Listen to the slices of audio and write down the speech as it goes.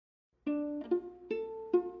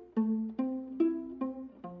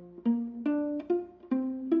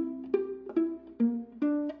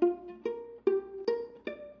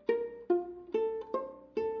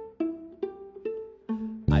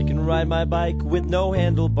can ride my bike with no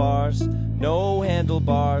handlebars, no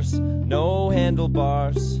handlebars, no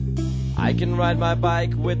handlebars. I can ride my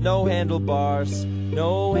bike with no handlebars,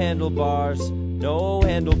 no handlebars, no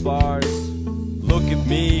handlebars. Look at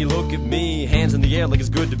me, hands in the air like it's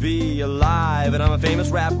good to be alive. And I'm a famous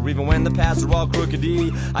rapper even when the paths are all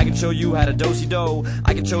crookedy. I can show you how to do-si-do,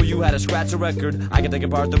 I can show you how to scratch a record. I can take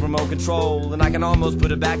apart the remote control and I can almost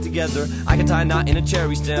put it back together. I can tie a knot in a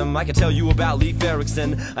cherry stem, I can tell you about Leif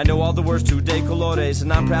Erikson. I know all the words to de colores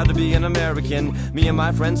and I'm proud to be an American. Me and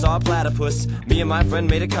my friend saw a platypus, me and my friend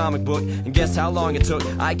made a comic book. And guess how long it took?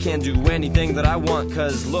 I can do anything that I want,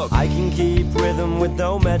 cause look, I can keep rhythm with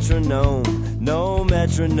no metronome, no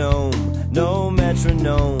metronome, no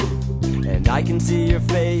metronome. And I can see your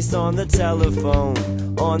face on the telephone,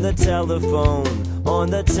 on the telephone, on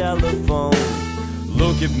the telephone.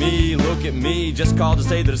 Look at me, just called to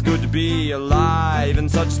say that it's good to be alive. In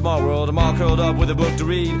such a small world, I'm all curled up with a book to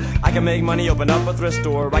read. I can make money, open up a thrift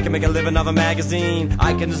store, I can make a living off a magazine.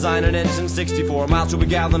 I can design an engine 64 miles to a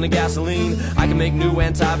gallon of gasoline. I can make new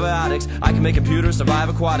antibiotics, I can make computers survive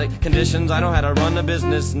aquatic conditions. I know how to run a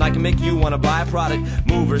business, and I can make you want to buy a product.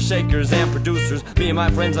 Movers, shakers, and producers, me and my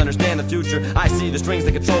friends understand the future. I see the strings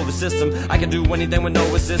that control the system, I can do anything with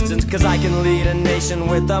no assistance. Cause I can lead a nation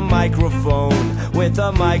with a microphone, with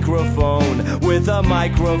a microphone, with a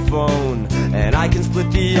microphone. And I can split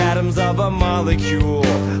the atoms of a molecule,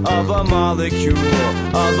 of a molecule,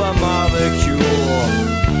 of a molecule.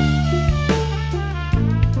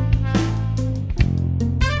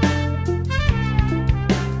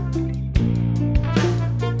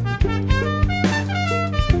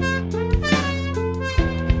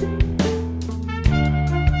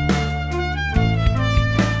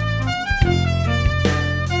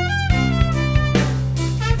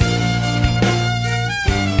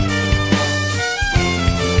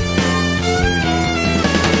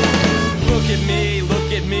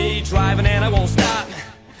 Driving and I won't stop,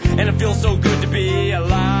 and it feels so good to be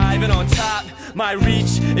alive and on top. My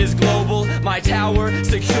reach is global, my tower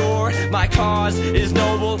secure, my cause is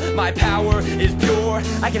noble, my power is pure.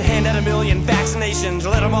 I can hand out 1 million vaccinations,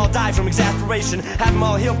 or let them all die from exasperation, have them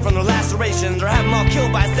all healed from their lacerations, or have them all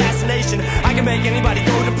killed by assassination. I can make anybody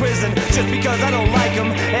go to prison just because I don't like them,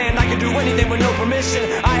 and I can do anything with no permission.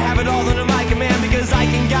 I have it all under my command because I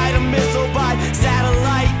can guide a missile by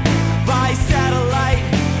satellite, by satellite,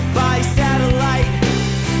 by satellite.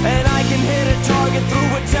 And I can hit a target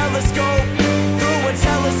through a telescope, through a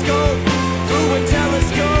telescope, through a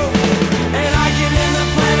telescope. And I can end the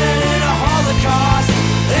planet in a holocaust,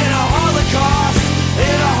 in a holocaust,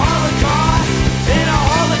 in a holocaust, in a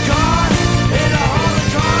holocaust, in a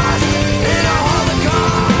holocaust, in a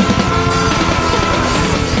holocaust.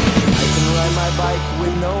 I can ride my bike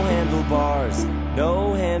with no handlebars,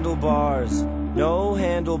 no handlebars, no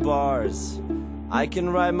handlebars. I can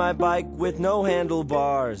ride my bike with no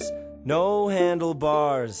handlebars, no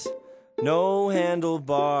handlebars, no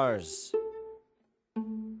handlebars.